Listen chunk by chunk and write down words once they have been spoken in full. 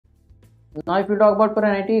Now if you talk about for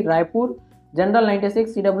NIT Raipur, General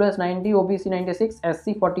 96, EWS 90, OBC 96,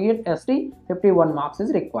 SC 48, ST 51 marks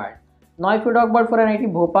is required. Now if you talk about for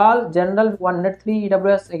NIT Bhopal, General 103,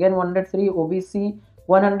 EWS again 103, OBC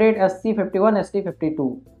 100, SC 51, ST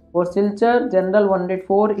 52. For Silchar, General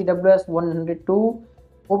 104, EWS 102,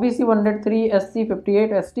 OBC 103, SC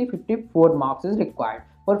 58, ST 54 marks is required.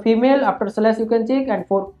 For female, after slash you can check, and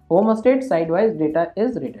for home state, sidewise data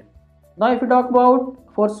is written. Now if you talk about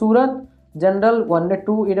for Surat, General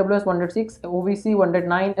 102, EWS 106, OBC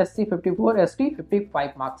 109, SC 54, ST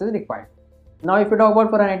 55 marks is required. Now if you talk about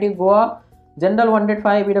for NIT Goa, General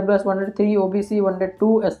 105, EWS 103, OBC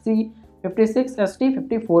 102, SC 56, ST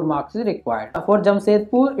 54 marks is required. For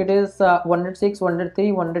Jamshedpur, it is 106,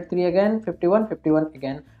 103, 103 again, 51, 51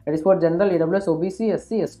 again. That is for General, EWS, OBC,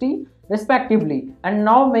 SC, ST respectively. And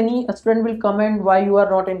now many students will comment why you are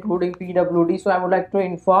not including PWD. So I would like to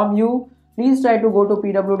inform you, please try to go to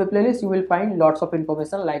PWD playlist. You will find lots of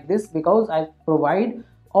information like this, because I provide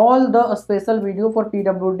all the special video for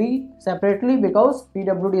PWD separately, because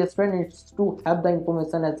PWD student needs to have the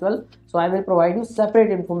information as well. So I will provide you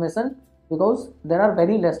separate information, because there are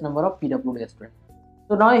very less number of PWD students.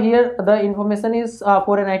 So now here the information is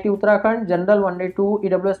for NIT Uttarakhand, General 102,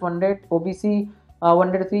 EWS 100, OBC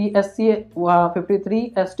 103, SC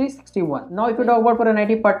 53, ST 61. Now if you talk about for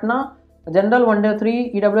NIT Patna, General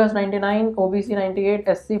 103, EWS 99, OBC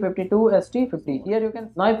 98, SC 52, ST 50. Here you can.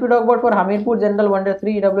 Now if you talk about for Hamirpur, General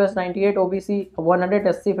 103, EWS 98, OBC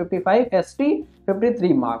 100, SC 55, ST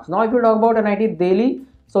 53 marks. Now if you talk about NIT Delhi,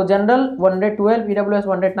 so General 112, EWS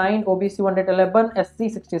 109, OBC 111,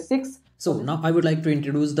 SC 66. So now I would like to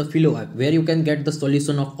introduce the Philo app, where you can get the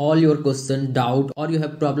solution of all your question, doubt, or you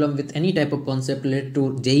have problem with any type of concept related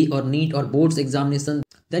to JEE or NEET or boards examination.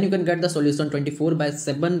 Then you can get the solution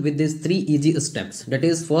 24/7 with these 3 easy steps. That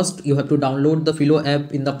is, first you have to download the Philo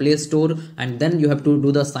app in the Play Store, and then you have to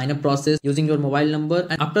do the sign up process using your mobile number.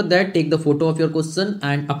 And after that, take the photo of your question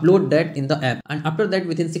and upload that in the app. And after that,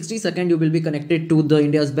 within 60 seconds, you will be connected to the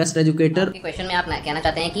India's best educator. Question में आप कहना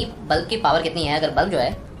चाहते हैं कि bulb की power कितनी है। अगर बल्ब जो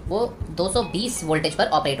है वो 220 वोल्टेज पर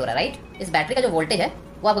ऑपरेट हो रहा है, राइट। इस बैटरी का जो वोल्टेज है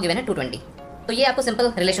वो आपको गिवन है 220। तो ये आपको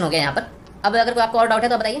सिंपल रिलेशन हो गया यहाँ पर। अब अगर कोई आपको और डाउट है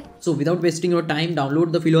तो बताइए। So without wasting your time,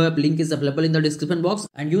 download the Philo app. Link is available in the description box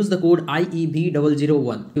and use the code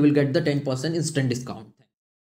IEB001. You will get the 10% instant discount.